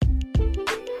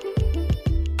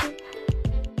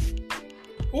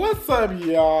What's up,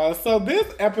 y'all? So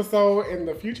this episode and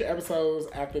the future episodes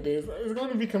after this is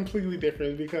going to be completely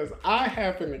different because I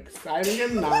have an exciting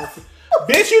announcement.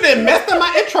 Bitch, you didn't mess up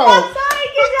my intro. I'm sorry,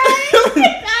 you guys. I'm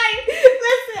sorry.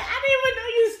 Listen, I didn't even know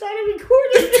you started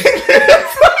recording.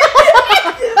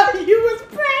 You was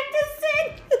practicing.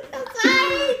 I'm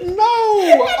sorry. No.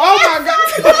 Oh my God.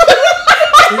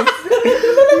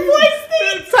 The voice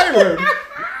thing. Taylor.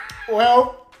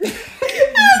 Well, you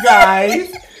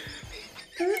guys.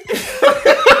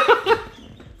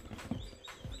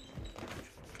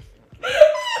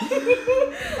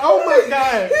 Oh my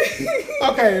God.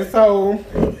 Okay, so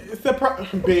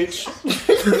bitch.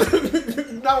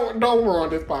 don't ruin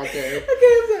this podcast.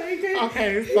 Okay, I'm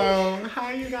sorry. Okay, so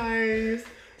hi you guys.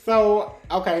 So,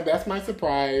 okay, that's my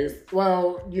surprise.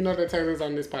 Well, you know that Taylor's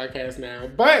on this podcast now,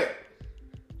 but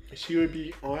she would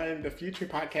be on the future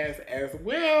podcast as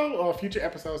well, or future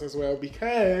episodes as well,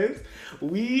 because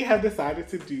we have decided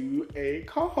to do a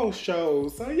co-host show.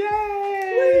 So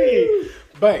yay! Woo!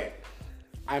 But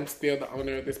I'm still the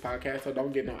owner of this podcast, so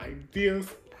don't get no ideas.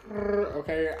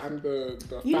 Okay, I'm the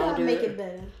founder. You know how to make it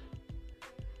better.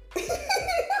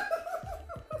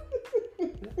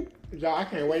 Y'all, I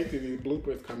can't wait till these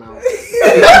bloopers come out.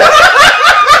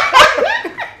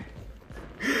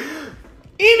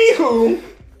 Anywho,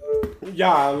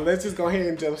 y'all, let's just go ahead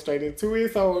and jump straight into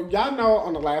it. So, y'all know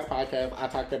on the last podcast, I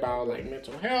talked about like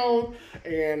mental health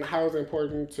and how it's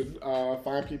important to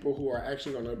find people who are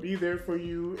actually going to be there for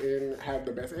you and have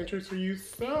the best interest for you.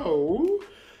 So,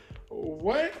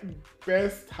 what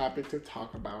best topic to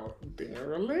talk about than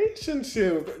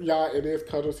relationships? Y'all, it is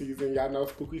cuddle season. Y'all know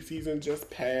spooky season just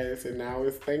passed, and now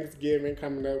it's Thanksgiving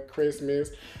coming up, Christmas,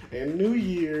 and New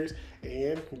Year's,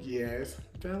 and yes,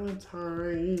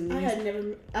 Valentine's. I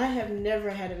have never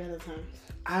had a Valentine's.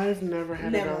 I've never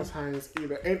had a Valentine's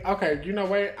either. And okay, you know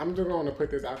what? I'm just going to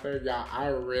put this out there, y'all. I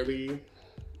really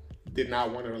did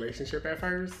not want a relationship at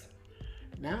first.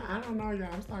 Now, I don't know, y'all.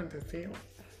 I'm starting to feel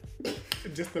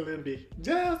just a little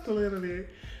bit.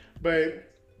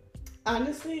 But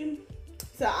honestly,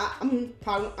 so I'm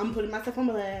putting myself on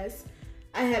blast.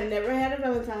 I have never had a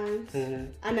Valentine's.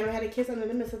 Mm-hmm. I never had a kiss under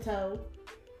the mistletoe.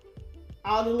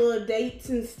 All the little dates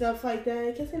and stuff like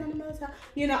that, kissing on the mistletoe.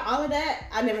 You know, all of that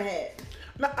I never had.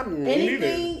 No,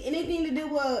 anything to do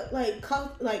with like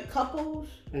couples.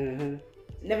 Mm-hmm.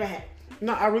 Never had.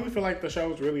 No, I really feel like the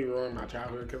shows really ruined my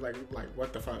childhood because, like,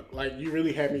 what the fuck? Like, you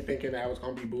really had me thinking that I was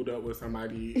gonna be booed up with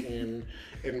somebody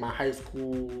in my high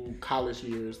school, college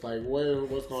years. Like,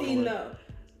 what's going on? See, no,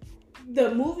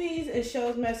 the movies and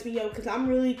shows mess me up because I'm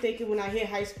really thinking when I hit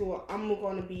high school, I'm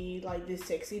gonna be like this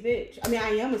sexy bitch. I mean, I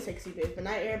am a sexy bitch, but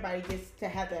not everybody gets to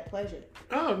have that pleasure.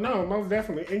 Oh no, most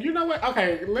definitely. And you know what?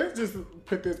 Okay, let's just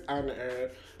put this on the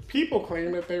air. People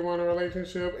claim that they want a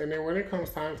relationship, and then when it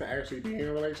comes time to actually be in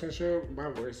a relationship, my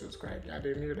voice is cracked. I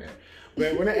didn't hear that.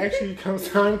 But when it actually comes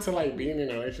time to like being in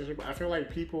a relationship, I feel like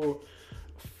people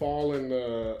fall in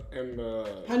the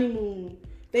honeymoon.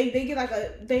 They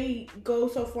get they go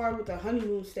so far with the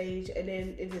honeymoon stage, and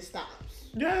then it just stops.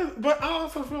 Yeah, but I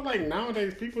also feel like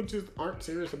nowadays people just aren't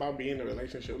serious about being in a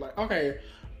relationship. Like, okay.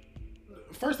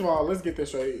 First of all, let's get this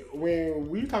straight. When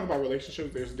we talk about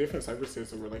relationships, there's different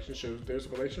services of relationships. There's a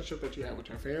relationship that you have with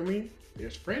your family,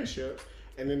 there's friendships,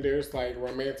 and then there's like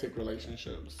romantic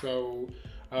relationships. So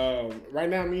right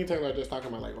now, me and Taylor are just talking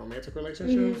about like romantic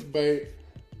relationships, but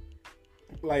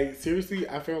like seriously,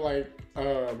 I feel like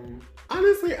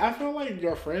honestly, I feel like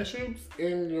your friendships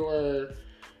and your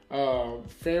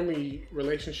family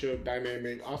relationship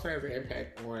dynamic also has an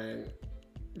impact on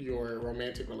your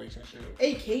romantic relationship.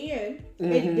 It can.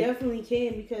 Mm-hmm. It definitely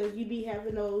can, because you be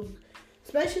having those,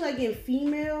 especially like in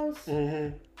females,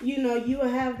 you know, you will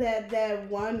have that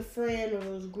one friend or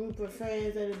those group of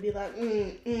friends that'll be like,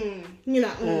 he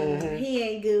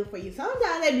ain't good for you.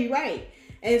 Sometimes they be right.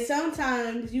 And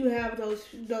sometimes you have those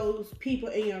people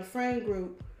in your friend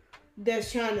group that's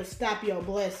trying to stop your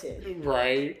blessing.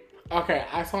 Right. Okay,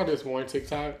 I saw this one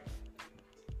TikTok.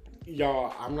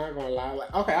 Y'all, I'm not gonna lie.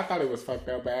 Like, okay, I thought it was fucked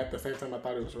up, but at the same time, I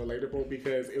thought it was relatable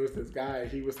because it was this guy.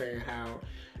 He was saying how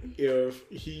if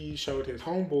he showed his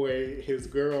homeboy his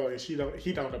girl and he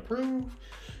don't approve,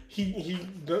 he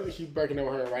breaking up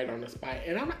with her right on the spot.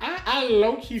 And I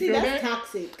low key feel that that's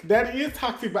toxic. That is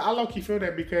toxic, but I low key feel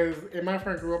that because in my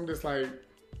friend group, I'm just like,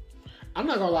 I'm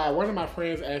not gonna lie. One of my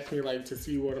friends asked me like to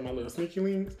see one of my little sneaky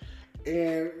links,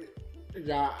 and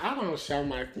y'all, I don't show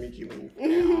my sneaky links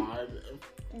at all.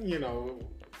 You know,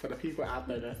 for the people out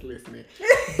there that's listening.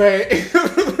 But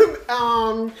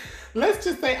let's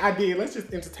just say I did. Let's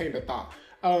just entertain the thought.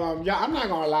 Yeah, I'm not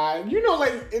gonna lie. You know,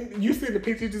 like you see the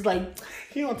picture, just like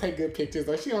he don't take good pictures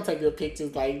or she don't take good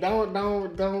pictures. Like,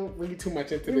 don't read too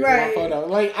much into this one photo.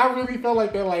 Like, I really feel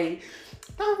like they're like,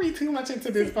 don't read too much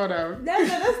into this photo.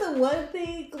 That's the one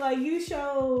thing. Like, you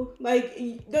show, like,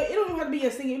 it don't have to be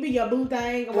your thing. It be your boo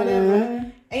thing or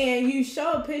whatever. And you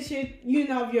show a picture, you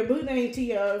know, of your boo thing to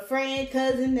your friend,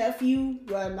 cousin, nephew.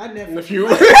 Well, not nephew.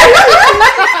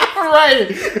 Right.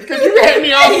 Because you had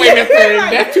me all the way in there.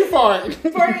 Like, that's too far.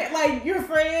 Friend, like, your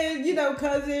friend, you know,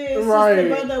 cousin, sister,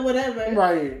 brother, whatever.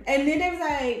 Right. And then it was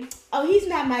like, oh, he's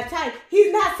not my type.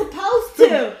 He's not supposed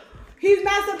to. He's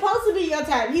not supposed to be your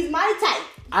type. He's my type.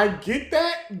 I get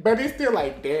that, but it's still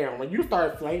like, damn, when you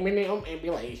start flaming him and be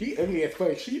like, he ugly as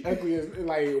fuck, she ugly as,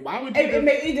 like, why would you?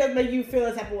 It does make you feel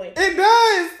a type of way. It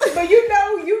does. But you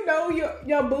know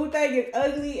your boo thing is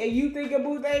ugly, and you think your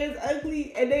boo thing is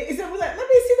ugly, and then someone's like, let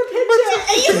me see the picture,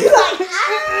 and you be like,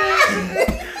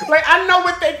 ah. Like, I know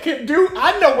what they can do.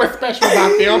 I know what's special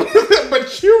about them,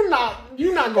 but you not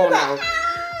going out.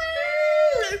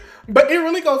 But it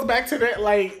really goes back to that,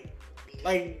 like.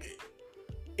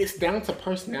 It's down to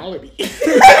personality. No,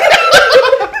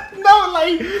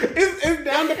 like, it's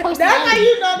down to personality. That's how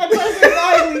you know the person is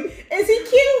ugly. Is he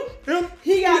cute?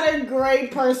 He got a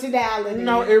great personality.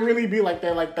 No, it really be like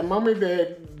that. Like, the moment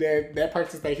that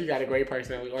person thinks he got a great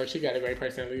personality or she got a great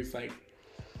personality, it's like,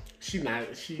 he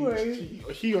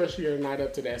or she are not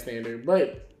up to that standard.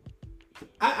 But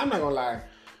I'm not gonna lie.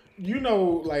 You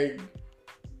know, like,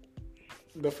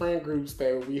 the friend groups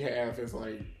that we have is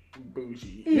like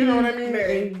bougie. You know what I mean?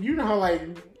 And you know how, like,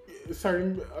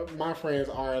 certain of my friends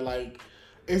are, like,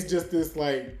 it's just this,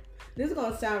 like, this is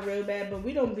gonna sound real bad, but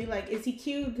we don't be like, is he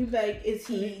cute? We be like,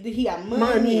 did he got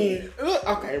money?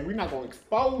 Okay, we're not gonna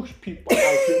expose people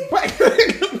out here, but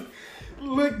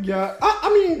look, y'all.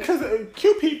 I mean, because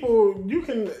cute people,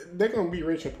 they're gonna be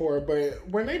rich and poor, but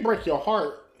when they break your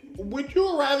heart, would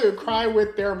you rather cry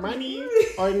with their money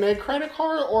on their credit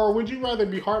card, or would you rather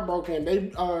be heartbroken and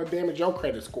they damage your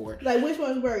credit score? Like, which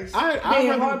one's worse?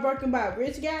 Being heartbroken by a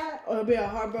rich guy or being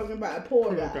heartbroken by a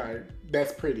poor guy? Okay,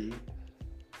 that's pretty.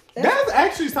 That's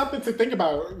actually something to think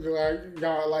about, like,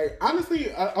 y'all. Like,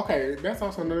 honestly, okay, that's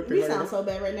also another thing. We sound so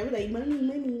bad right now. We're like,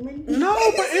 money. No,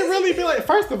 but it really be like,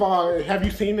 first of all, have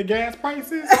you seen the gas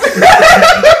prices?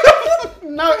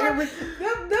 No, them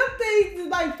things is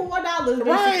like $4.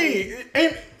 Right.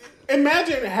 And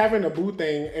imagine having a boo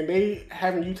thing and they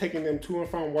having you taking them to and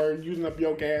from work, using up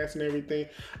your gas and everything.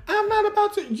 You're not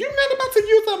about to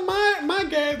use up my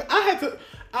gas.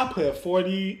 I put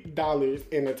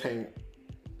 $40 in the tank.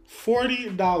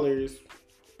 $40.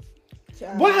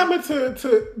 What happened to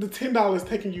the $10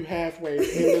 taking you halfway, and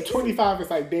the $25 is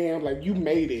like, damn, like, you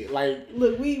made it. Like,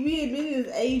 look, we admit in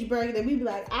this age bracket that we be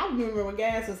like, I remember when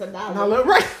gas was $1.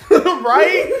 Right,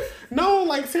 right? No,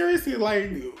 like, seriously,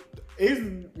 like, it's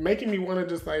making me want to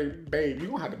just, like, babe, you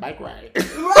gonna have to bike ride.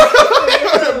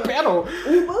 Pedal.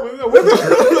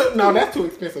 Uber? No, that's too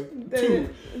expensive too.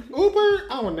 Uber,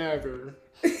 I would never.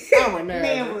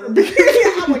 Never.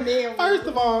 First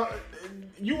of all,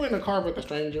 you in a car with a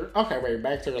stranger. Okay, wait,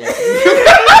 back to relationship.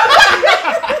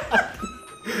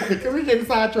 Cause we getting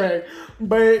sidetracked.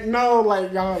 But no,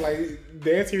 like, y'all, like,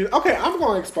 dead serious. Okay, I'm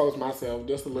gonna expose myself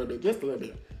just a little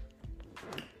bit.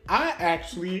 I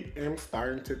actually am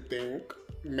starting to think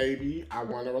maybe I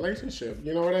want a relationship.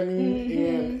 You know what I mean? Mm-hmm.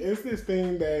 And it's this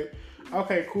thing that,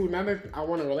 okay, cool, now that I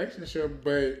want a relationship,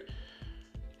 but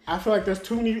I feel like there's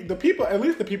too many, at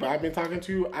least the people I've been talking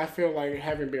to, I feel like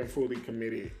haven't been fully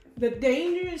committed. The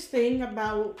dangerous thing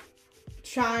about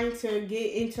trying to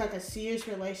get into, like, a serious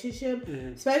relationship,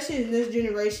 especially in this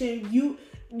generation,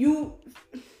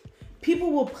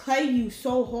 people will play you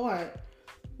so hard.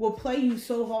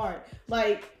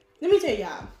 Like, let me tell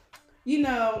y'all, you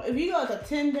know, if you go to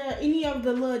Tinder, any of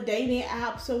the little dating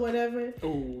apps or whatever.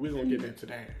 Oh, we're gonna get into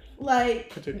that.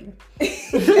 Like, continue.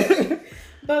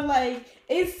 But, like,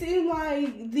 it seems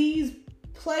like these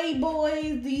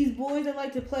playboys, these boys that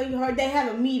like to play you hard, they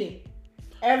have a meeting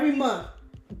every month.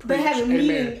 They have a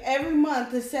meeting every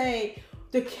month to say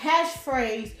the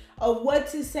catchphrase of what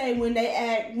to say when they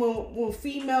act, when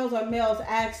females or males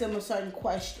ask them a certain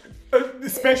question.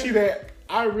 Especially that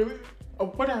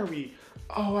what are we?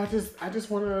 Oh, I just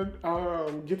want to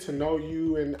get to know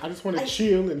you, and I just want to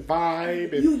chill and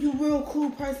vibe. And you real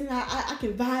cool person. I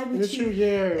can vibe with you.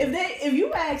 Yeah. If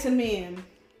you ask a man,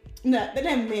 no, they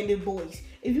don't men, they're boys.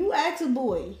 If you ask a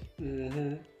boy,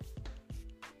 do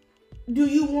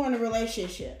you want a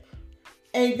relationship?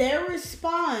 And their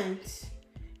response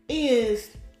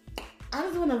is, I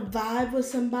just want to vibe with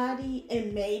somebody,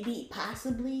 and maybe,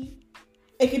 possibly,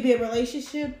 it could be a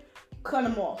relationship. Cut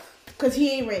them off. Cause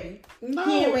he ain't ready. No,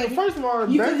 he ain't ready. First of all,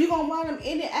 because you're gonna want him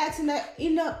end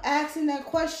up asking that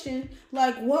question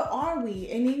like, "What are we?"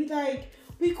 And he's like,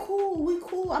 "We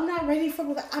cool. I'm not ready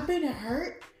for. I've been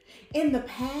hurt in the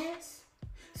past,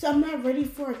 so I'm not ready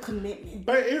for a commitment."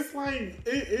 But it's like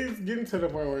it's getting to the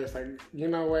point where it's like, you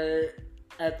know what?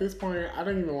 At this point, I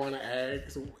don't even want to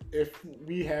ask. If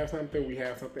we have something, we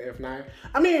have something. If not,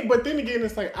 I mean, but then again,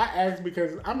 it's like I ask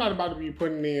because I'm not about to be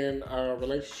putting in a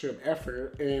relationship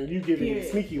effort and you giving me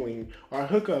sneaky link or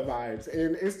hookup vibes.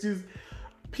 And it's just,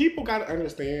 people got to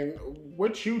understand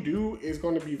what you do is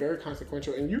going to be very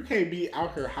consequential, and you can't be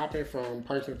out here hopping from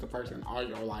person to person all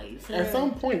your life. Yeah. At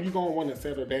some point, you're going to want to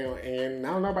settle down, and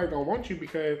now nobody's going to want you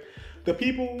because the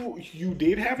people you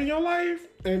did have in your life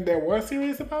and that was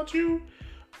serious about you,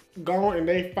 gone, and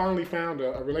they finally found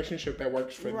a relationship that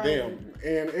works for them.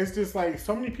 And it's just like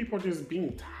so many people are just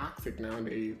being toxic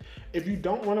nowadays. If you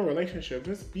don't want a relationship,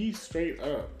 just be straight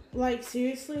up. Like,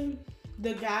 seriously,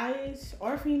 the guys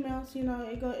or females, you know,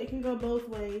 it can go both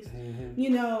ways. Mm-hmm. You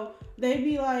know, they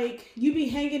be like, you be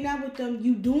hanging out with them,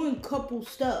 you doing couple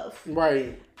stuff,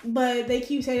 right? But they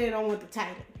keep saying they don't want the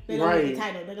title. They don't want the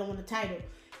title. They don't want the title.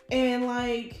 And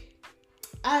like,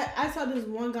 I saw this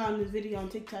one guy on this video on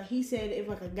TikTok. He said if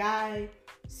like a guy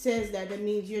says that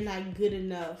means you're not good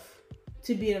enough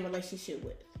to be in a relationship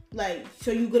with. Like,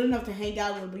 so you're good enough to hang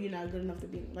out with, but you're not good enough to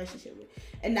be in a relationship with.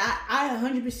 And I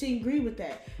 100% agree with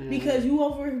that. Mm-hmm. Because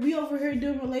we over here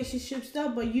doing relationship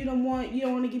stuff, but you don't want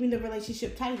to give me the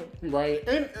relationship title. Right.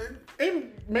 And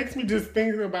it makes me just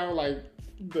think about like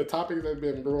the topics that have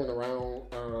been brewing around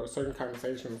certain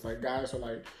conversations. Like, guys are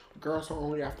like, girls are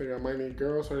only after your money.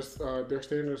 Girls are their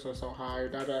standards are so high.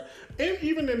 And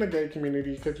even in the gay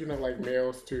community, because you know, like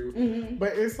males too. Mm-hmm.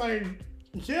 But it's like,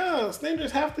 yeah,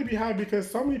 standards have to be high because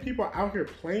so many people are out here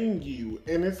playing you,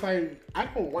 and it's like I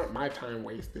don't want my time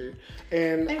wasted.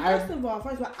 And first of all,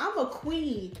 I'm a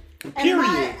queen. Period. And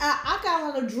I got a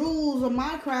lot of jewels on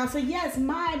my crown, so yes,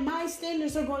 my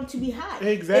standards are going to be high.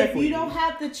 Exactly. If you don't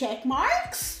have the check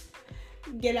marks,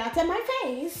 get out of my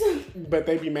face. But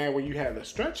they be mad when you have the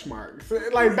stretch marks.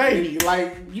 Like, baby,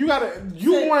 like you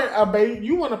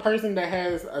want a person that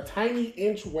has a tiny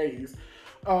inch waist.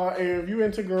 And if you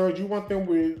into girls, you want them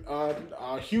with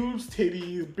huge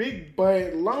titties, big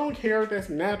butt, long hair that's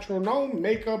natural, no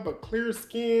makeup, but clear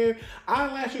skin,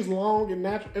 eyelashes long and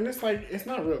natural. And it's like, it's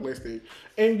not realistic.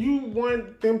 And you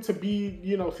want them to be,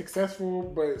 you know, successful,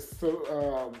 but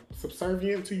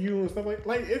subservient to you and stuff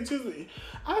like it's just,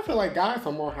 I feel like guys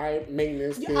are more high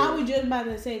maintenance. Yeah, I was just about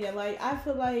to say that. Like, I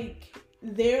feel like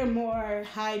they're more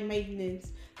high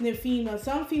maintenance than females.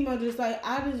 Some females just like,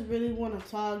 I just really want a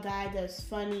tall guy that's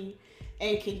funny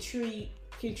and can treat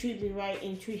me right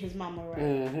and treat his mama right.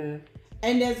 Mm-hmm.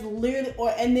 And that's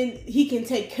literally, and then he can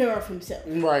take care of himself.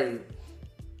 Right.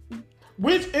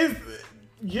 Which is,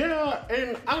 yeah,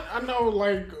 and I know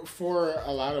like for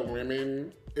a lot of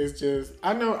women, it's just,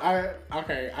 I'm not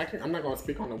going to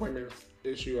speak on the women's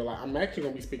issue a lot. I'm actually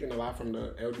going to be speaking a lot from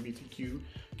the LGBTQ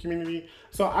community.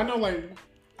 So I know like,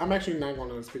 I'm actually not going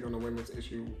to speak on the women's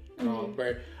issue at all,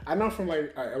 but I know from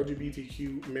like a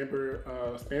LGBTQ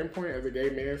member standpoint, as a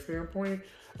gay man standpoint,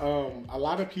 a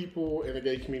lot of people in the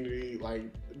gay community, like,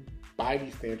 body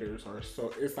standards are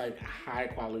so, it's like high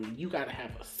quality. You got to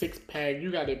have a 6-pack, you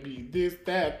got to be this,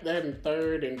 that, and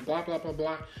third, and blah, blah, blah,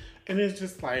 blah. And it's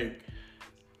just like,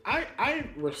 I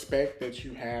respect that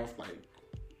you have like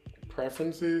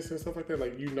preferences and stuff like that.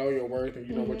 Like, you know your worth and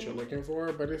you know what you're looking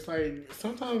for, but it's like,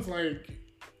 sometimes like,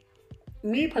 I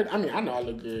know I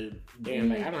look good. Damn,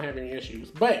 like, I don't have any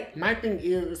issues. But my thing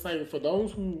is, it's like, for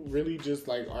those who really just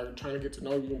like are trying to get to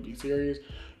know you and be serious,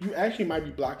 you actually might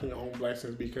be blocking your own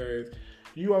blessings because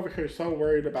you over here so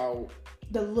worried about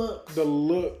the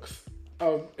looks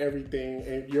of everything,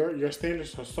 and your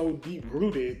standards are so deep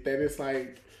rooted that it's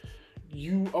like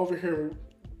you over here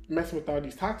messing with all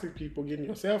these toxic people, getting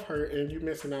yourself hurt, and you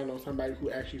missing out on somebody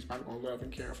who actually is probably gonna love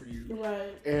and care for you.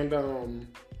 Right. And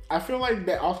I feel like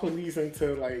that also leads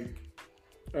into like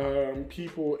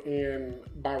people in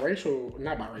interracial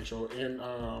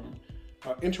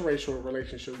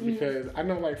relationships, because I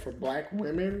know like for black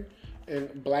women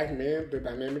and black men, the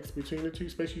dynamics between the two,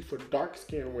 especially for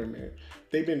dark-skinned women,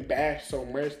 they've been bashed so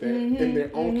much that in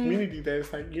their own community that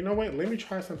it's like, you know what, let me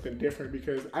try something different,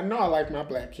 because I know I like my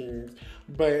black kings,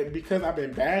 but because I've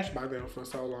been bashed by them for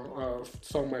so long,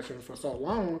 so much and for so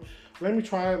long, let me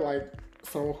try like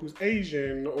someone who's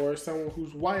Asian or someone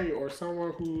who's white or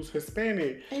someone who's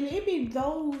Hispanic. And it be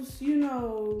those, you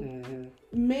know,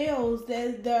 males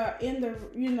that are in the,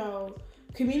 you know,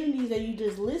 communities that you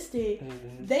just listed,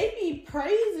 they be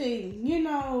praising, you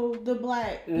know, the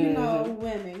black, you know,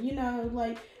 women, you know,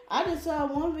 like, I just saw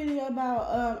one video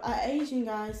about an Asian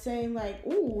guy saying like,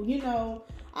 ooh, you know,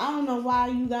 I don't know why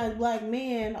you guys black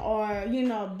men are, you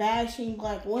know, bashing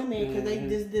black women because they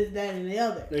this, that, and the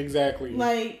other. Exactly.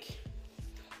 Like,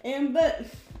 but,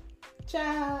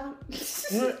 child.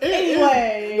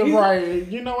 Anyway. Right.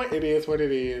 You know what? It is what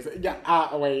it is.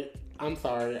 Yeah. Wait. I'm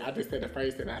sorry. I just said the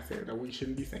phrase that I said that we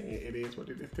shouldn't be saying it is what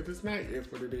it is. Because it's not. It's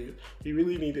what it is. We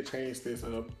really need to change this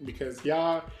up because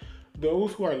y'all,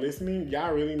 those who are listening,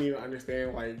 y'all really need to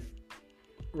understand like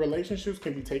relationships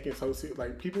can be taken so serious.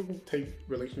 Like people can take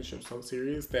relationships so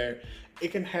serious that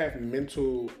it can have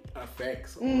mental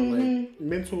effects or like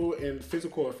mental and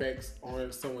physical effects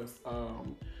on someone's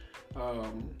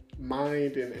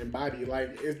mind and body.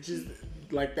 Like it's just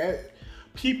like that.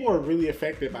 People are really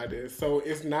affected by this, so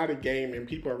it's not a game, and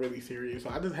people are really serious. So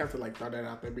I just have to like throw that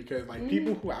out there because like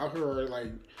people who out here are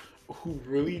like who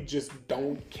really just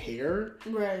don't care.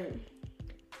 Right.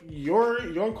 Your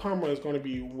karma is going to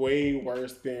be way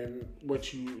worse than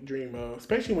what you dream of,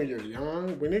 especially when you're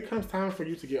young. When it comes time for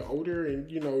you to get older and,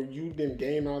 you know, you didn't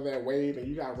gain all that weight and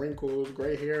you got wrinkles,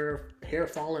 gray hair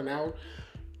falling out,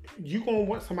 you're going to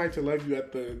want somebody to love you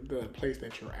at the place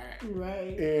that you're at.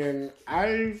 Right. And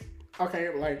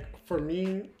like, for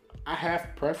me, I have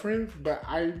preference, but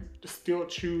I still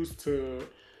choose to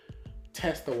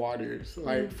test the waters.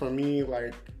 Like, for me,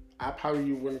 like, I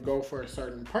probably wouldn't go for a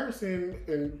certain person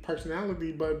and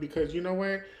personality, but because you know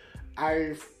what,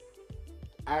 I've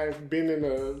been in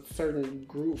a certain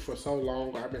group for so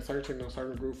long, or I've been searching in a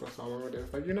certain group for so long that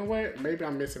it's like, you know what, maybe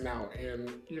I'm missing out.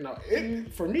 And you know,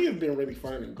 it for me it's been really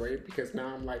fun and great because now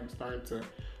I'm like starting to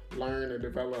learn and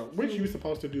develop, which you're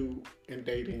supposed to do in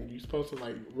dating. You're supposed to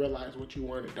like realize what you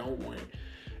want and don't want.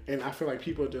 And I feel like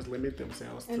people just limit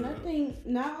themselves and I think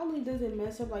not only does it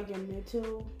mess up like your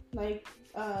mental, like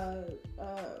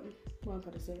what I'm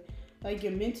gonna say, like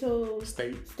your mental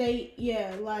state,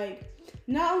 yeah, like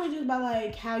not only just by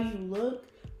like how you look,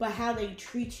 but how they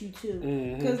treat you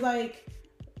too. Because like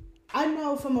I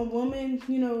know from a woman,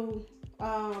 you know,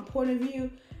 point of view,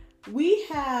 we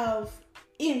have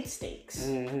instincts.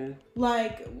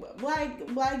 Like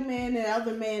black men and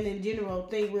other men in general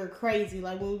think we're crazy.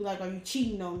 Like when we like, are you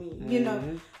cheating on me? You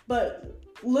know, but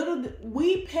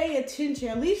we pay attention.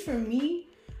 At least for me,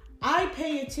 I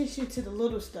pay attention to the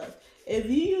little stuff. If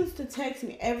you used to text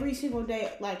me every single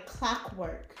day like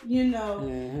clockwork, you know,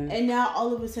 and now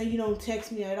all of a sudden you don't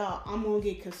text me at all, I'm gonna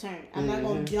get concerned. I'm not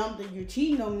gonna jump that you're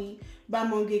cheating on me, but I'm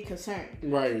gonna get concerned.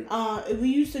 Right. If we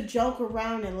used to joke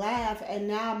around and laugh, and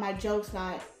now my joke's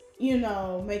not, you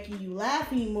know, making you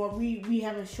laugh anymore. We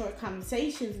having short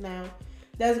conversations now.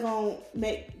 That's gonna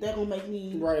make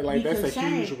me right. Like that's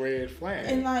concerned. A huge red flag.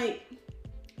 And like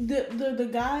the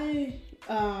guy.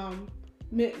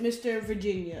 Mr.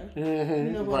 Virginia, you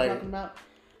know what I'm talking about.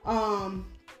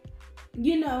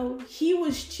 You know, he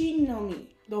was cheating on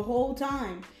me the whole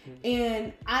time,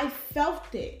 and I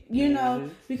felt it, you know,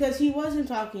 because he wasn't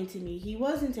talking to me, he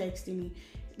wasn't texting me.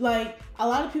 Like a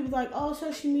lot of people like, oh,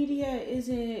 social media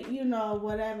isn't, you know,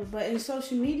 whatever, but in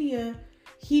social media,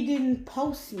 he didn't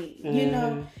post me, you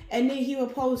know, and then he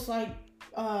would post like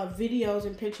videos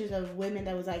and pictures of women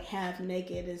that was like half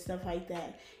naked and stuff like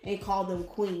that and call them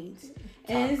queens.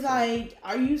 And it's like,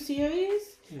 are you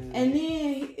serious? And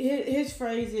then his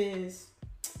phrase is,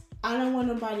 I don't want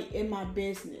nobody in my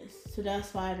business, so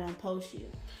that's why I don't post you.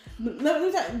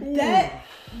 That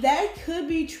could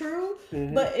be true,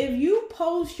 but if you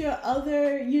post your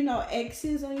other, you know,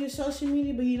 exes on your social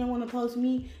media, but you don't want to post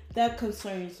me, that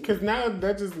concerns me. Because now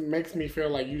that just makes me feel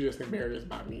like you just embarrassed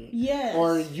by me. Yes.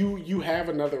 Or you have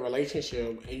another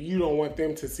relationship and you don't want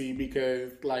them to see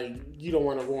because like you don't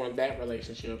want to ruin that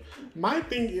relationship. My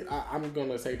thing is, I'm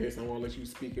gonna say this and I won't let you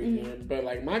speak again, but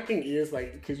like my thing is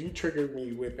like, because you triggered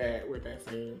me with that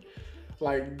saying,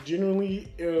 like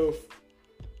generally if.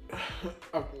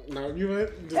 Oh, no, you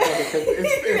would just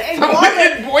it's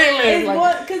boiling.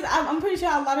 Because I'm pretty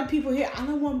sure a lot of people here. I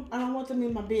don't want them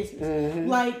in my business.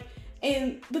 Like,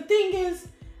 and the thing is,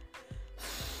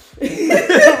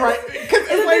 right? Because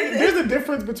it's like there's a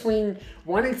difference between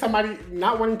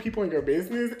not wanting people in your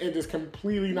business and just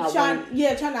completely not trying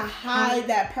to hide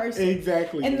that person.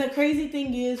 Exactly. And the crazy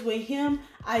thing is with him,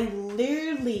 I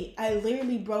literally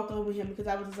broke up with him because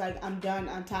I was just like, I'm done,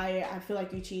 I'm tired, I feel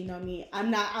like you're cheating on me.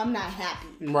 I'm not happy.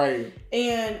 Right.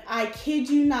 And I kid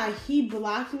you not, he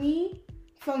blocked me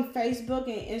from Facebook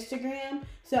and Instagram.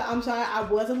 So I'm sorry, I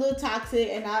was a little toxic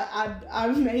and I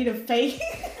made a fake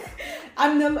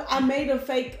I made a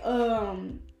fake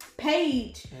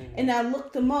page and I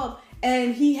looked him up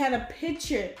and he had a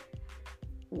picture.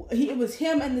 It was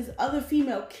him and this other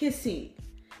female kissing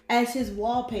as his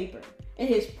wallpaper in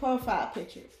his profile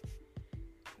picture.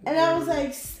 And I was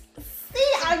like,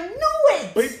 see, I knew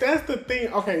it. But that's the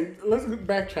thing. Okay, let's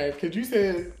backtrack. Because you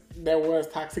said that was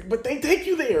toxic, but they take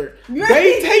you there. Right.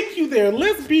 They take you there.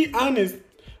 Let's be honest.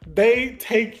 They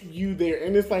take you there.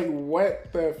 And it's like,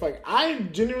 what the fuck? I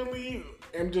genuinely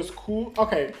am just cool.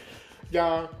 Okay,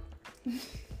 y'all.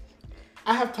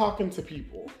 I have talking to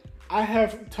people. I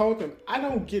have told them I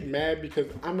don't get mad because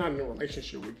I'm not in a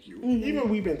relationship with you. Mm-hmm. Even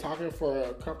we've been talking for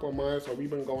a couple of months or we've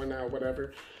been going out,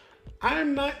 whatever.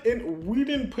 I'm not in. We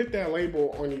didn't put that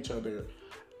label on each other,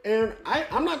 and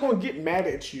I'm not going to get mad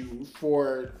at you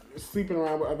for sleeping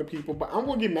around with other people, but I'm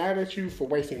going to get mad at you for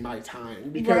wasting my time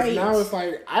because now it's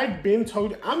like I've been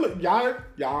told. Y'all.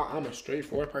 I'm a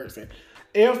straightforward person.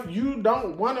 If you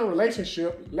don't want a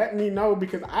relationship, let me know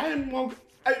because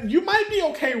you might be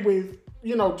okay with,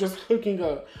 just hooking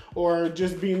up or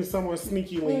just being someone's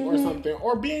sneaky link or something,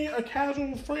 or being a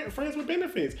casual friends with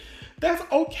benefits. That's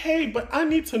okay, but I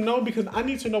need to know because I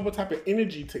need to know what type of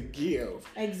energy to give.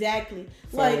 Exactly.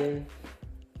 So,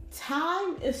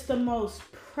 time is the most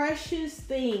precious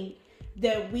thing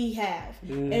that we have.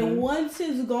 Mm-hmm. And once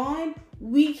it's gone,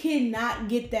 we cannot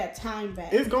get that time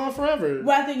back. It's gone forever.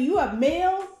 Whether you a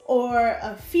male or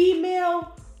a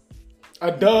female,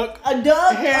 a duck,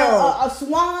 a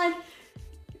swan,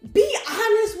 be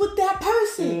honest with that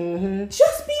person. Mm-hmm.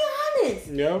 Just be honest.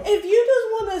 Yep. If you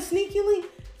just want to sneaky link,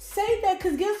 say that,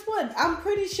 because guess what? I'm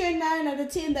pretty sure 9 out of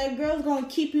 10 that girl's gonna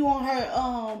keep you on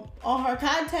her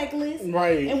contact list.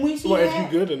 Right. And when she if you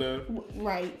good enough.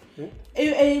 Right. Mm-hmm.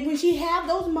 And when she have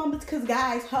those moments, because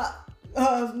guys,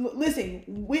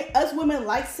 listen, us women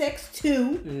like sex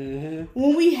too. Mm-hmm.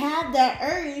 When we have that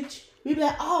urge, we be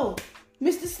like, oh,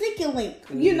 Mr. Sneaky Link,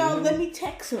 let me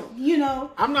text him,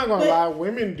 I'm not going to lie,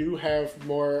 women do have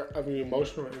more of an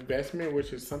emotional investment,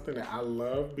 which is something that I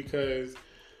love because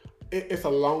it's a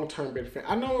long-term benefit.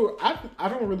 I know I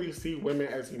don't really see women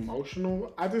as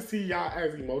emotional. I just see y'all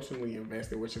as emotionally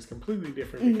invested, which is completely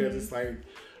different because it's like,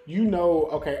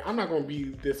 okay, I'm not going to be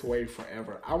this way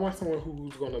forever. I want someone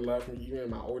who's going to love me even in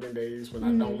my older days when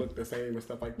I don't look the same and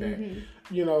stuff like that. And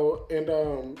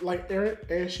like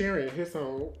Ed Sheeran, his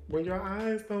song, when your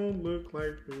eyes don't look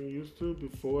like they used to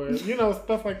before,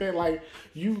 stuff like that. Like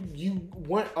you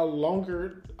want a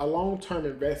long-term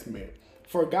investment.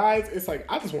 For guys, it's like,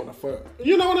 I just want to fuck.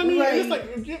 You know what I mean? Right. It's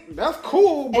like, that's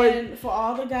cool, but... And for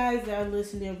all the guys that are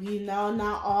listening, we know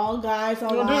not all guys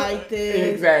are like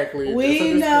this. Exactly.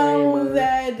 We know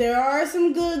that there are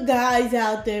some good guys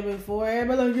out there before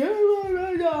everybody like,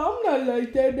 I'm not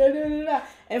like that. Da, da, da, da.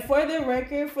 And for the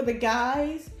record, for the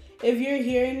guys, if you're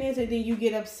hearing this and then you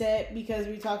get upset because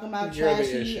we're talking about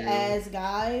trashy ass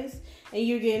guys... and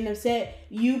you're getting upset,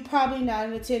 you probably 9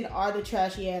 out of 10 are the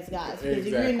trashy ass guys. Because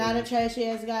if you're not a trashy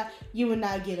ass guy, you would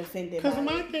not get offended. Because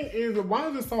my thing is, why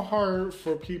is it so hard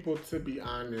for people to be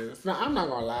honest? Now, I'm not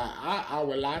gonna lie. I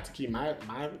would lie to keep my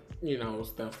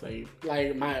stuff safe,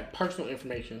 like my personal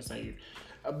information safe.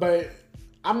 But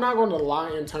I'm not going to lie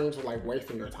in terms of like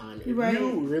wasting your time. If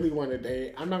you really want to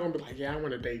date, I'm not going to be like, yeah, I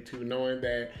want to date too, knowing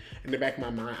that in the back of my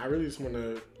mind, I really just want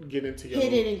to get into your...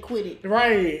 Hit it and quit it.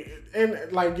 Right.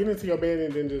 And like get into your bed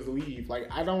and then just leave. Like,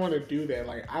 I don't want to do that.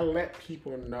 Like, I let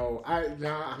people know.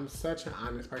 I'm such an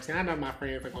honest person. I know my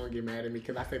friends are going to get mad at me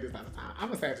because I say this all the time.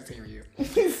 I'm a Sagittarius.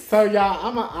 So, y'all,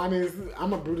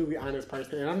 I'm a brutally honest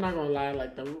person. And I'm not going to lie,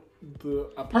 like a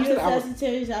person... You're a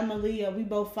Sagittarius, I'm a Leo. We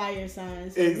both fire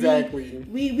signs. So exactly.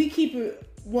 We keep it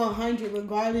 100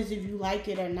 regardless if you like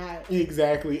it or not.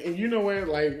 Exactly. And you know what?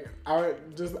 Like, I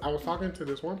was talking to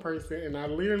this one person and I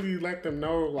literally let them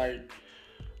know, like,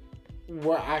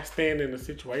 where I stand in the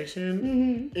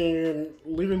situation. Mm-hmm. And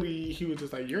literally he was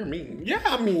just like, you're mean. Yeah,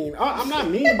 I mean, I'm not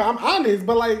mean, but I'm honest.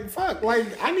 But like, fuck, like,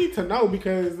 I need to know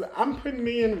because I'm putting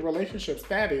me in relationship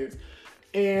status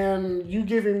and you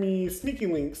giving me sneaky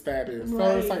link status. Right.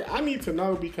 So it's like, I need to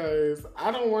know because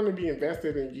I don't want to be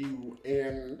invested in you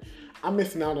and I'm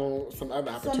missing out on some other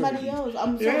opportunities. Somebody else.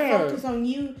 I'm so focused on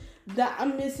you that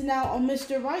I'm missing out on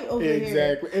Mr. Right over here.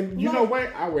 Exactly. And you know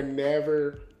what? I would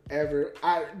never, ever...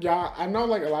 I know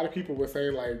like a lot of people would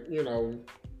say like,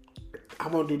 I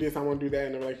want to do this, I want to do that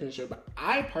in a relationship. But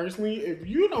I personally, if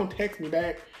you don't text me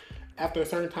back after a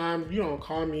certain time, you don't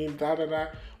call me,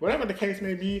 whatever the case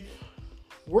may be,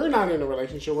 we're not in a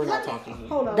relationship. We're not talking.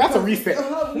 Hold on. That's a reset.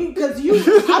 Because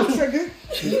I'm triggered.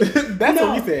 That's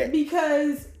a reset.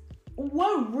 Because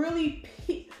what really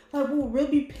be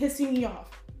pissing me off,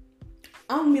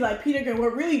 I'm gonna be like Peter Griffin,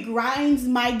 what really grinds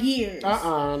my gears.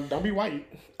 Don't be white.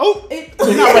 Oh!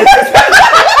 You're not racist.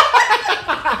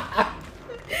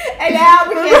 And now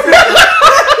don't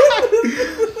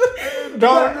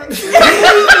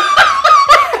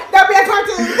be a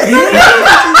cartoon.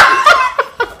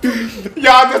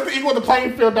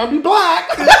 playing field don't be black.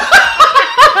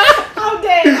 I'm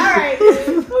dead. All right.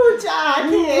 Ooh,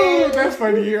 child, Ooh, that's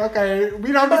funny. Okay,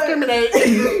 we don't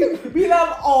discriminate. We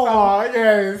love all. Oh,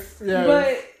 yes.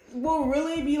 But what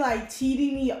really be like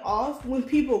cheating me off when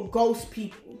people ghost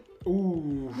people.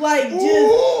 Ooh. Like just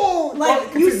Ooh.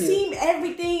 like you seem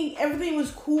everything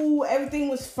was cool, everything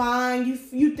was fine.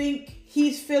 You think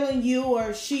he's feeling you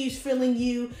or she's feeling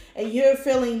you and you're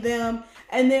feeling them,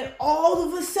 and then all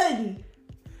of a sudden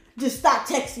just stop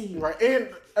texting you. Right. And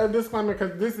a disclaimer,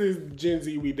 because this is Gen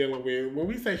Z we dealing with. When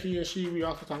we say he and she, we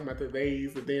also talking about the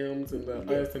theys, the thems, and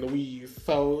the us and the we's.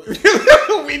 So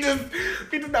we just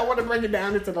don't want to break it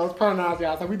down into those pronouns,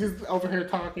 y'all. So we just over here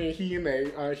talking he and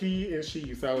they, he and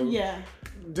she. So yeah.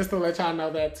 Just to let y'all know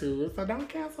that too. So don't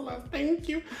cancel us. Thank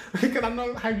you. Because I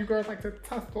know how you girls like to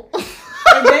tussle.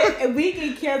 And we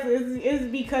get canceled is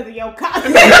because of your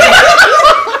comment.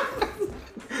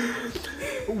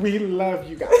 We love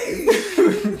you guys.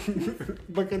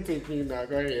 But continue now.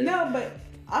 Go ahead. No, but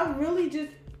I really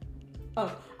just.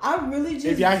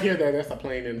 If y'all hear that, that's a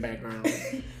plane in the background.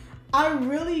 I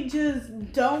really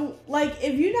just don't like.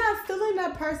 If you're not feeling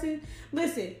that person,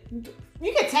 listen.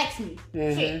 You can text me.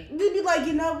 Mm-hmm. You'd be like,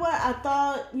 you know what? I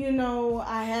thought,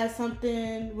 I had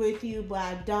something with you, but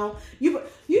I don't. You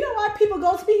know why people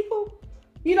ghost people?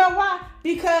 You know why?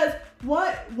 Because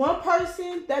one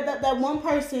person that one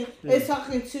person is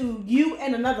talking to you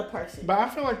and another person. But I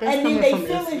feel like that's and coming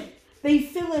then they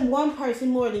feeling one person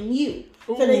more than you.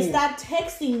 Ooh. So they stop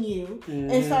texting you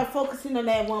and start focusing on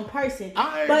that one person.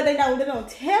 But they don't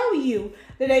tell you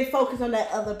that they focus on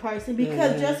that other person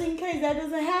because just in case that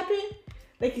doesn't happen,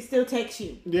 they can still text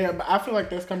you. Yeah, but I feel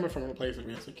like that's coming from a place of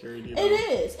insecurity. Though. It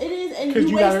is, and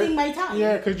you're wasting my time.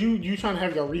 Yeah, because you trying to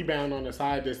have your rebound on the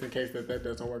side just in case that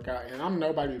doesn't work out. And I'm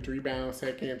nobody's rebound,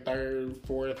 second, third,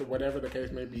 fourth, or whatever the case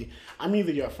may be. I'm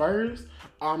either your first,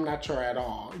 or I'm not sure at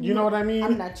all. You know what I mean?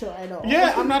 I'm not sure at all.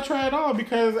 Yeah, I'm not sure at all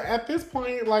because at this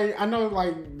point, like, I know,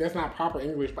 like, that's not proper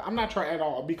English, but I'm not sure at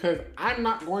all because I'm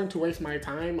not going to waste my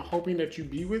time hoping that you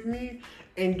be with me.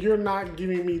 And you're not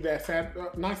giving me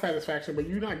that not satisfaction, but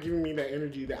you're not giving me that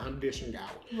energy that I'm dishing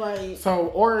out. Right. So,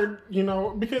 or,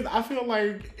 because I feel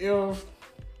like if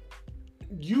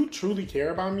you truly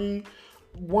care about me,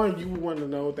 one, you would want to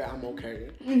know that I'm okay.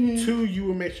 Mm-hmm. Two, you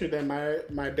would make sure that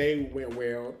my day went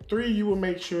well. Three, you would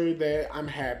make sure that I'm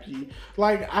happy.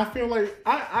 Like, I feel like,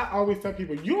 I always tell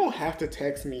people, you don't have to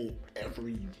text me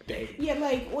every day. Yeah,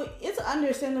 like, it's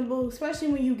understandable, especially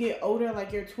when you get older,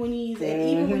 like your 20s, and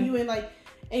even when you're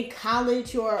in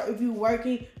college or if you're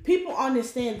working, people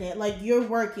understand that. Like, you're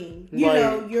working,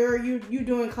 you're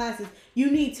doing classes.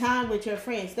 You need time with your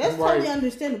friends. That's totally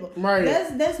understandable. Right.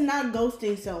 That's not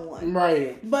ghosting someone.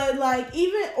 Right. But like,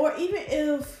 even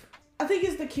if I think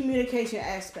it's the communication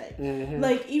aspect. Mm-hmm.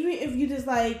 Like, even if you just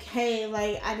like, hey,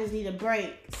 like, I just need a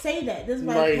break. Say that. Just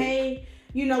like, hey,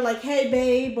 hey,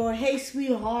 babe, or hey,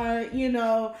 sweetheart,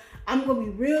 I'm gonna be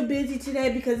real busy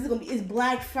today because it's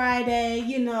Black Friday,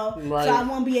 so I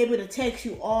won't be able to text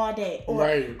you all day. Or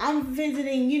I'm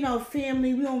visiting,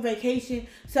 family, we on vacation,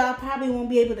 so I probably won't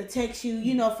be able to text you,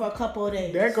 for a couple of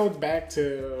days. That goes back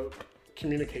to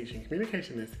communication.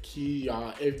 Communication is key,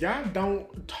 y'all. If y'all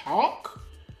don't talk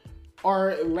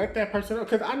or let that person know,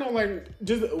 because I know, like,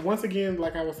 just once again,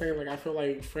 like I was saying, like, I feel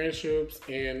like friendships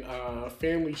and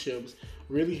family ships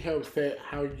really help set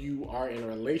how you are in a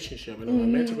relationship, in a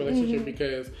romantic relationship,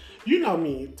 because you know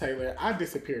me, Taylor, I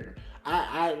disappear.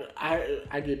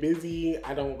 I get busy,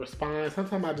 I don't respond.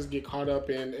 Sometimes I just get caught up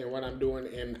in what I'm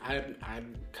doing, and I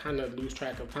kind of lose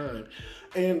track of time.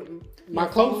 And my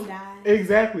close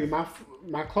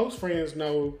friends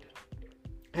know,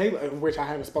 hey, which I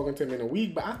haven't spoken to them in a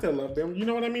week, but I still love them. You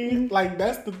know what I mean? Mm-hmm. Like,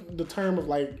 that's the term of,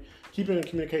 like, keeping in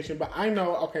communication. But I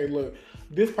know, okay, look,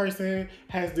 this person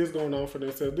has this going on for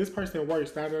themselves. This person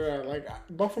works, Like,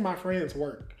 both of my friends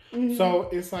work. Mm-hmm. So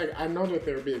it's like, I know that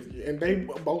they're busy. And they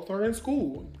both are in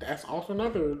school. That's also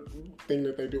another thing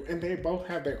that they do. And they both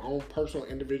have their own personal,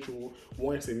 individual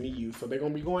wants and needs. So they're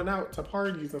going to be going out to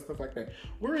parties and stuff like that.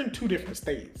 We're in two different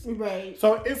states. Right.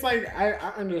 So it's like, I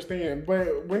understand.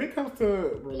 But when it comes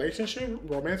to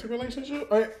romantic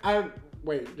relationship,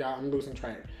 wait, y'all, I'm losing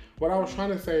track. What I was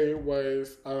trying to say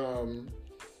was,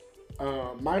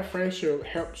 my friendship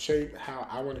helped shape how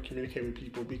I want to communicate with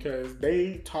people because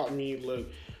they taught me, look,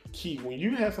 Key, when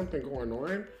you have something going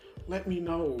on, let me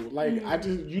know. Like,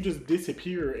 you just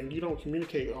disappear and you don't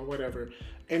communicate or whatever.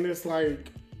 And it's like,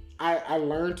 I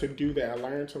learned to do that. I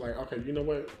learned to, like, okay, you know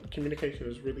what? Communication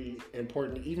is really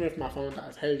important. Even if my phone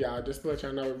dies, hey, y'all, just to let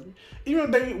y'all know,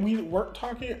 even if we weren't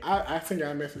talking, I send y'all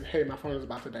a message, hey, my phone is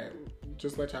about to die.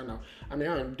 Just let y'all know. I mean,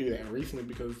 I didn't do that recently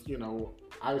because, you know,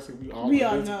 obviously we all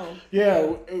know.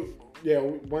 Yeah,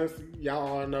 once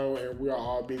y'all all know and we are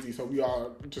all busy, so we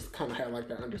all just kind of have like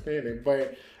that understanding.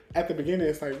 But at the beginning,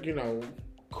 it's like, you know,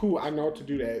 cool, I know to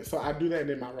do that. So I do that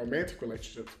in my romantic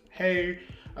relationships. Hey,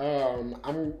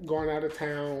 I'm going out of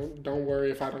town. Don't worry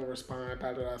if I don't respond.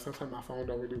 Sometimes my phone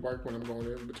don't really work when I'm going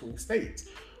in between states.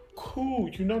 Cool,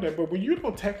 you know that. But when you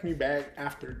don't text me back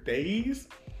after days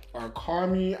or call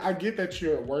me, I get that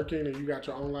you're working and you got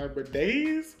your own life, but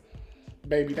days,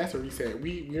 baby, that's a reset.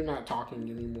 We're not talking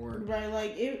anymore. Right,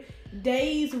 like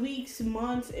days, weeks,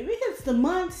 months. If it hits the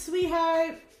month,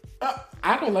 sweetheart,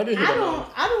 I don't let it hit.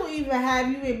 I don't even have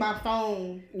you in my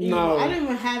phone. No, I don't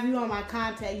even have you on my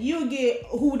contact. You'll get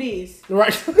who this.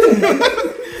 Right,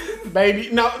 baby.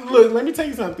 No, look. Let me tell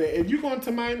you something. If you go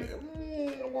into my,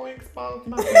 I won't expose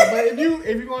myself. But if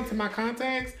you go into my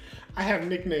contacts, I have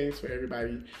nicknames for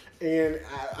everybody, and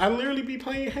I literally be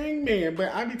playing hangman,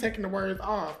 but I be taking the words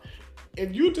off.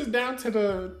 If you just down to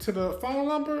the phone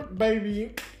number,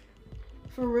 baby,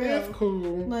 for real, that's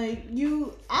cool. Like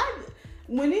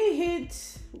when it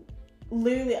hits,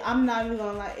 literally, I'm not even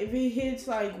gonna lie. If it hits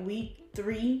like week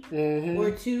 3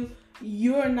 or 2,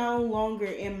 you are no longer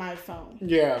in my phone.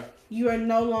 Yeah, you are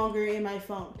no longer in my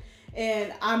phone,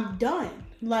 and I'm done.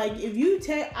 Like if you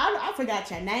I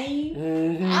forgot your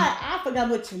name. I forgot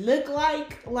what you look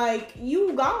like. Like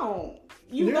you gone.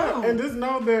 You gone. And just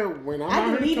know that when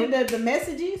I deleted the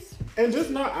messages. And just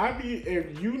know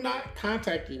if you not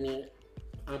contacting me,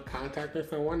 I'm contacting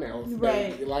someone else.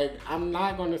 Right. Baby. Like I'm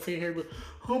not gonna sit here with,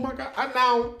 oh my God.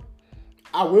 Now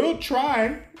I will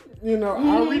try. You know,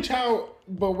 I'll reach out,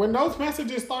 but when those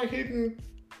messages start hitting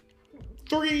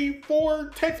 3, 4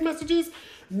 text messages.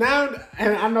 Now,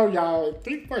 and I know y'all,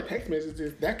 3, 4 text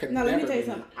messages, that can never let me tell you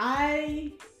something.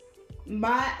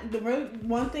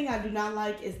 One thing I do not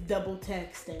like is double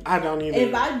texting. I don't either.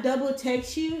 If I double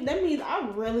text you, that means I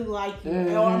really like you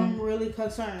or I'm really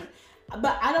concerned.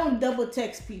 But I don't double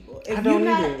text people. If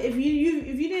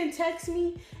you didn't text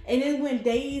me and it went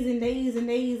days and days and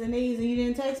days and days and you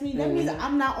didn't text me, that means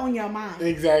I'm not on your mind.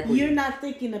 Exactly. You're not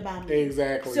thinking about me.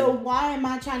 Exactly. So why am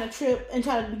I trying to trip and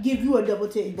try to give you a double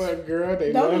text? But girl,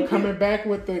 they love coming back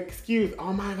with the excuse.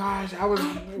 Oh my gosh,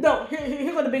 no,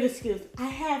 here go the big excuse. I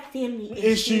have family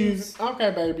issues.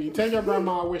 Okay, baby. Tell your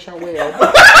grandma I wish I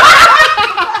well.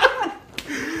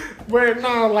 But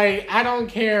no, like, I don't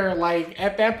care. Like,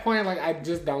 at that point, like, I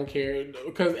just don't care.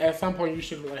 Because at some point, you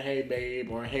should be like, hey, babe,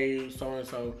 or hey,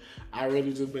 so-and-so, I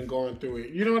really just been going through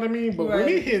it. You know what I mean? But when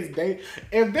it hits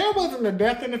if there wasn't a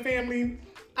death in the family,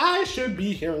 I should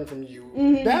be hearing from you.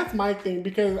 That's my thing.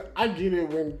 Because I get it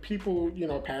when people, you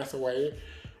know, pass away.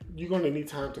 You're going to need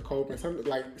time to cope. And something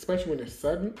like, especially when it's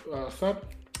sudden,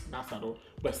 not subtle,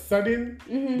 but sudden,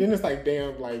 then it's like,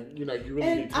 damn, like, you know, you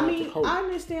really need time to cope. I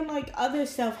understand, like, other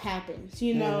stuff happens,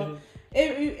 you know.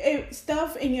 If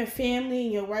stuff in your family,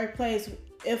 in your workplace,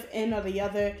 if and or the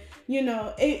other, you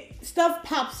know, stuff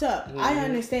pops up. I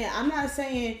understand. I'm not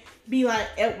saying be like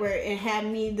Edward and have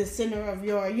me the center of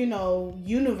your, you know,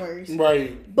 universe.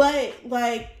 Right. But,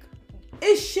 like,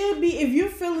 it should be, if you're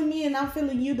feeling me and I'm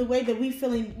feeling you the way that we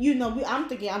feeling, you know, I'm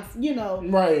thinking, you know,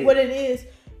 what it is.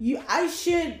 I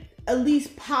should at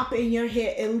least pop in your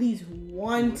head at least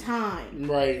one time,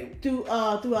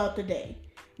 throughout the day.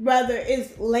 Whether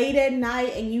it's late at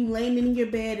night and you laying in your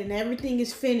bed and everything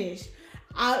is finished,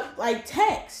 I like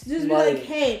text. Just be like,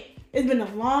 hey, it's been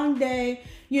a long day,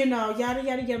 you know, yada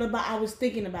yada yada. But I was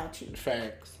thinking about you.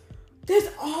 Facts. That's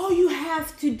all you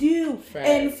have to do. Facts.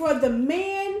 And for the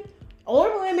man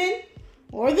or women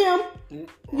or them,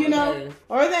 you know,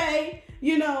 or they,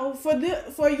 you know,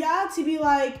 for y'all to be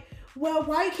like, well,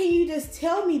 why can't you just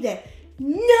tell me that?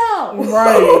 No.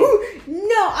 Right.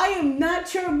 No, I am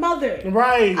not your mother.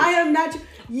 Right. I am not.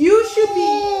 You should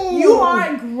be. You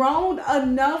are grown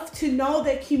enough to know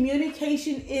that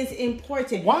communication is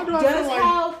important. Why do I feel like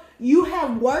how you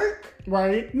have work?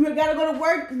 Right. You gotta go to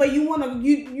work, but you wanna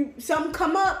you something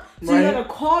come up, so you gotta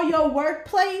call your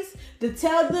workplace to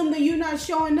tell them that you're not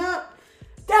showing up.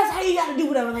 That's how you gotta do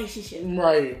with a relationship.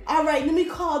 Right. All right, let me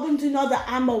call them to know that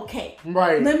I'm okay.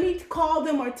 Right. Let me call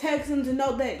them or text them to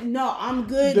know that, no, I'm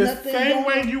good. The same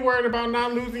way you worried about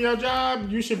not losing your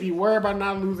job, you should be worried about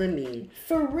not losing me.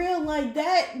 For real, like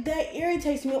that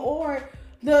irritates me. Or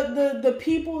the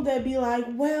people that be like,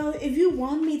 well, if you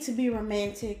want me to be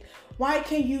romantic, why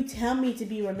can't you tell me to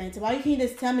be romantic? Why can't you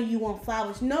just tell me you want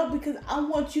flowers? No, because I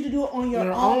want you to do it on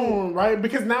your own. Right?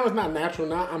 Because now it's not natural.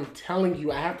 Now I'm telling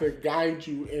you, I have to guide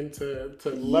you into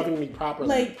loving me properly.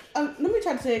 Like, let me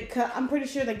try to say, cause I'm pretty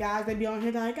sure the guys that be on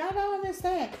here, they're like, I don't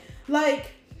understand.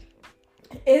 Like,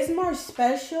 It's more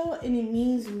special, and it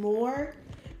means more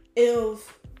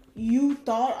if you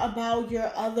thought about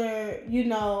your other,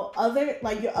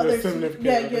 like your other,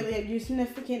 your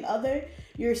significant other,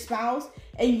 your spouse,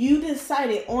 and you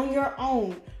decided on your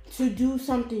own to do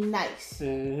something nice.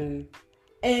 Mm-hmm.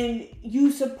 And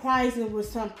you surprise them with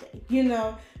something.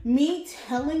 Me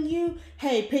telling you,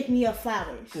 hey, pick me up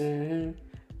flowers. Mm-hmm.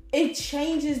 It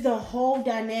changes the whole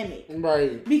dynamic.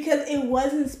 Right. Because it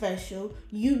wasn't special.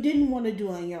 You didn't want to do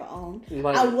it on your own.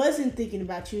 Right. I wasn't thinking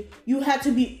about you. You had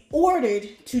to be ordered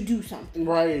to do something.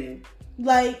 Right.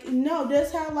 Like, no,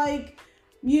 that's how, like,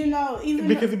 even...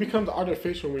 Because it becomes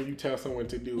artificial when you tell someone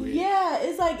to do it. Yeah,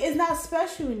 it's like, it's not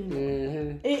special anymore.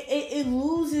 Mm-hmm. It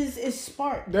loses its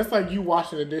spark. That's like you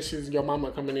washing the dishes, your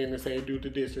mama coming in and saying, do the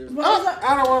dishes.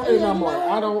 I don't want to do no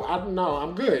more.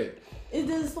 I'm good. It's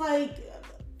just like...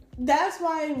 That's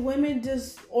why women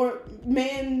or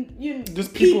men,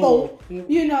 just people,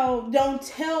 don't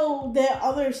tell their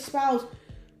other spouse,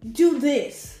 do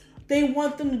this. They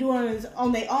want them to do it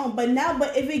on their own. But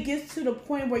if it gets to the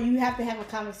point where you have to have a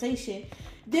conversation,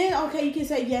 then okay, you can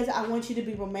say, yes, I want you to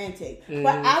be romantic. Mm-hmm.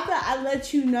 But after I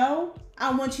let you know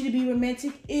I want you to be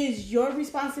romantic, it is your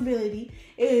responsibility.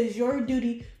 It is your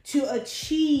duty to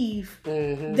achieve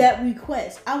that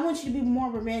request. I want you to be more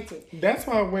romantic. That's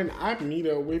why when I meet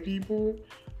up with people,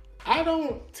 I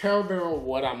don't tell them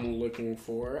what I'm looking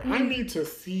for. Mm-hmm. I need to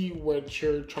see what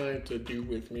you're trying to do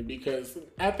with me, because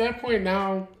at that point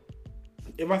now,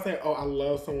 if I say, oh, I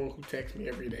love someone who texts me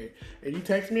every day, and you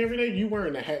text me every day, you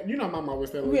wearing a hat. My mom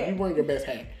always said, you wearing your best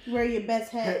hat. Wear your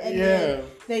best hat, and then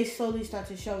they slowly start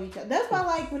to show each other. That's why,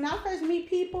 like, when I first meet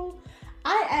people,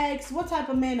 I ask, what type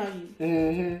of man are you?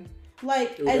 Mm-hmm.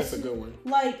 Like, that's a good one.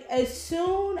 Like, as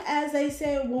soon as they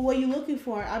say, well, what are you looking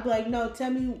for? I'll be like, no, tell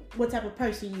me what type of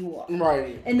person you are.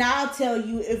 Right. And I'll tell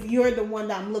you if you're the one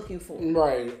that I'm looking for.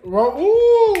 Right. Well,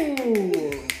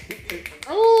 ooh.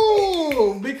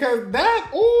 Ooh, because that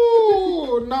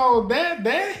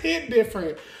hit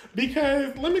different.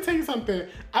 Because let me tell you something.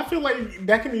 I feel like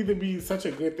that can either be such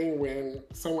a good thing when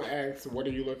someone asks, what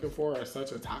are you looking for? Or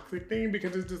such a toxic thing,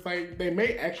 because it's just like, they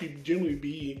may actually genuinely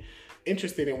be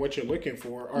interested in what you're looking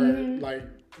for, or like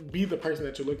be the person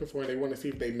that you're looking for, and they want to see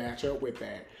if they match up with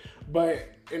that. But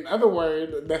in other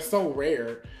words, that's so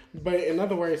rare. But in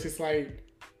other words, it's like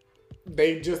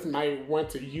they just might want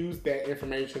to use that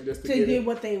information just to get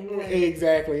what they want.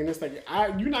 Exactly. And it's like,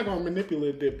 you're not going to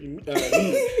manipulate me.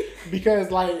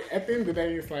 Because, like, at the end of the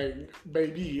day, it's like,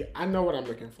 baby, I know what I'm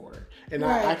looking for. And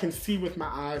I can see with my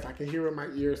eyes, I can hear with my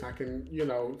ears, I can,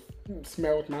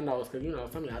 smell with my nose.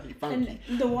 Because, some of y'all be funky.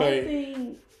 And the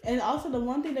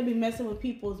one thing that be messing with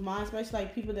people's minds, especially,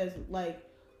 like, people that's, like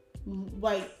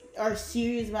are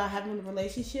serious about having a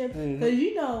relationship,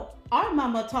 because our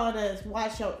mama taught us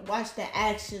watch the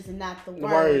actions and not the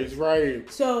words. Right.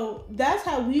 So that's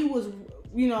how we was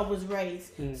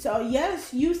raised. So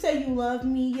yes, you say you love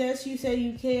me, yes, you say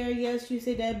you care, yes, you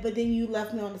say that, but then you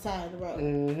left me on the side of the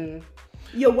road.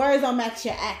 Your words don't match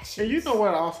your actions. And you know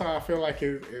what also I feel like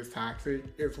is toxic?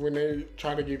 It's when they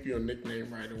try to give you a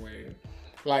nickname right away.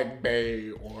 Like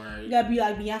Bae, or you gotta be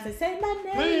like Beyonce, say my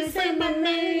name, say my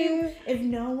name. If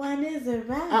no one is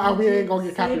around, we ain't gonna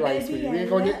get copyright, sweetie. We ain't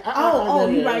gonna get.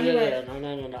 You're right.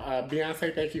 No.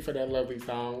 Beyonce, thank you for that lovely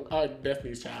song.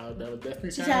 Destiny's Child. That was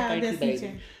Destiny's Child. Thank you,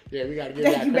 baby. Yeah, we gotta give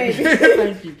that credit.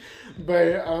 Thank you.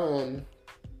 But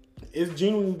it's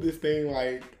genuinely this thing,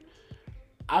 like,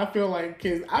 I feel like,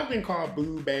 because I've been called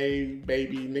boo, babe,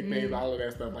 baby, nicknames, all of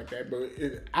that stuff like that. But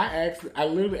I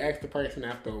literally asked the person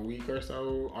after a week or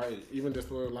so, or even just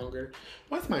a little longer,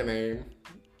 what's my name?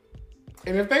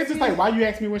 And if they just like, why you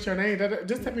ask me what's your name?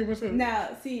 Just tell me what's your name. Now,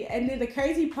 see, and then the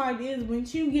crazy part is, when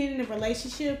you get in a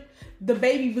relationship, the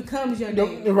baby becomes your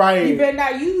name. Right. You better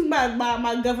not use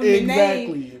my government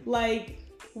name. Like,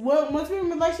 well, once we're in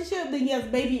a relationship, then yes,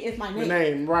 baby is my name.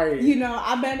 Name, right.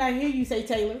 I better not hear you say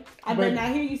Taylor. I better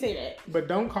not hear you say that. But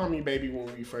don't call me baby when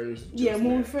we first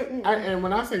when we first. And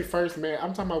when I say first met,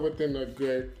 I'm talking about within a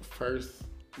good first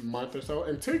month or so.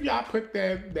 Until y'all put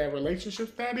that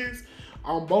relationship status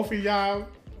on both of y'all,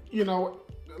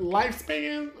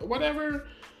 lifespan, whatever,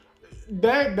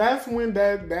 that's when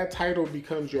that title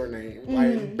becomes your name.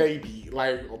 Like baby,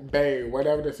 like bae,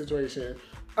 whatever the situation.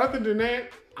 Other than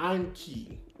that, I'm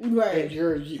Key. Right. And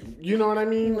you're you. You know what I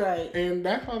mean? Right. And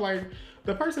that's why, like,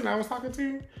 the person I was talking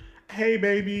to, hey,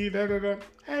 baby, da-da-da,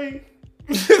 hey.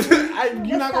 I'm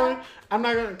not going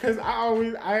to, because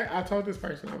I told this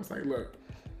person, I was like, look,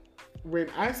 when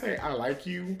I say I like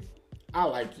you, I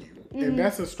like you. And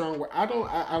that's a strong word.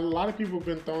 A lot of people have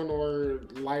been throwing the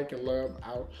word like and love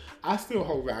out. I still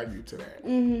hold value to that.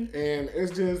 And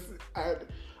it's just,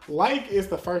 like is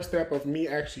the first step of me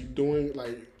actually doing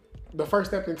like the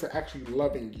first step into actually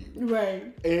loving you.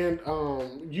 Right. And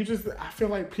I feel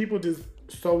like people just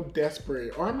so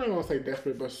desperate, or I'm not gonna say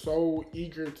desperate, but so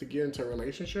eager to get into a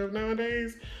relationship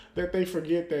nowadays that they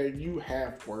forget that you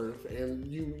have worth, and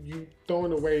you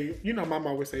throwing away. You know, my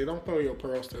mom would say, "Don't throw your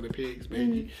pearls to the pigs,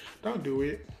 baby. Don't do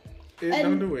it.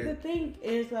 Don't do it." The thing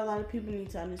is that a lot of people need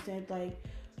to understand, like,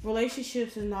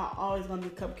 relationships are not always gonna be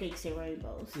cupcakes and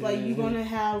rainbows. Like, you're gonna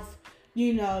have,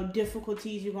 you know,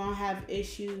 difficulties, you're gonna have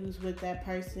issues with that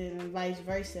person and vice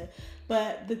versa.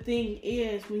 But the thing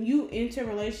is, when you enter a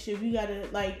relationship, you gotta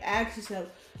like ask yourself,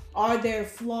 are there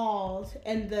flaws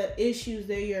and the issues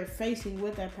that you're facing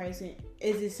with that person,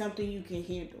 is it something you can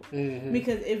handle?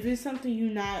 Because if it's something you're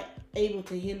not able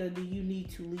to handle, then you need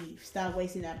to leave. Stop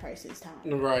wasting that person's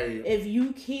time. Right. If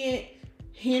you can't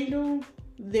handle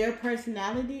their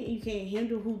personality, you can't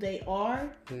handle who they are,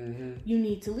 you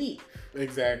need to leave.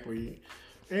 Exactly.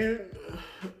 And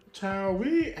child,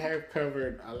 we have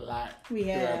covered a lot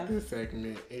throughout this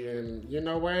segment, and you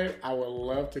know what, I would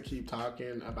love to keep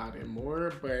talking about it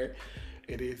more, but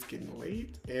it is getting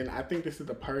late, and I think this is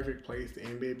the perfect place to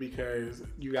end it, because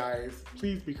you guys,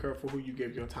 please be careful who you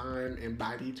give your time and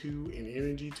body to and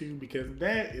energy to, because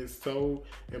that is so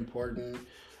important.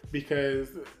 Because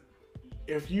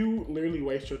if you literally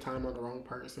waste your time on the wrong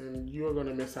person, you are going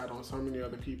to miss out on so many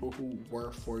other people who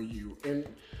were for you. And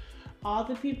all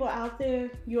the people out there,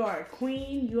 you are a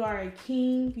queen, you are a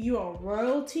king, you are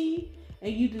royalty,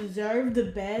 and you deserve the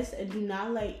best, and do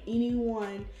not let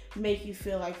anyone make you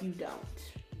feel like you don't.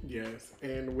 Yes,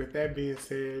 and with that being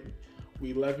said,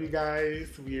 we love you guys.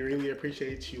 We really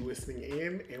appreciate you listening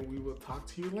in, and we will talk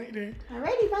to you later.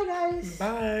 Alrighty, bye guys.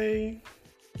 Bye.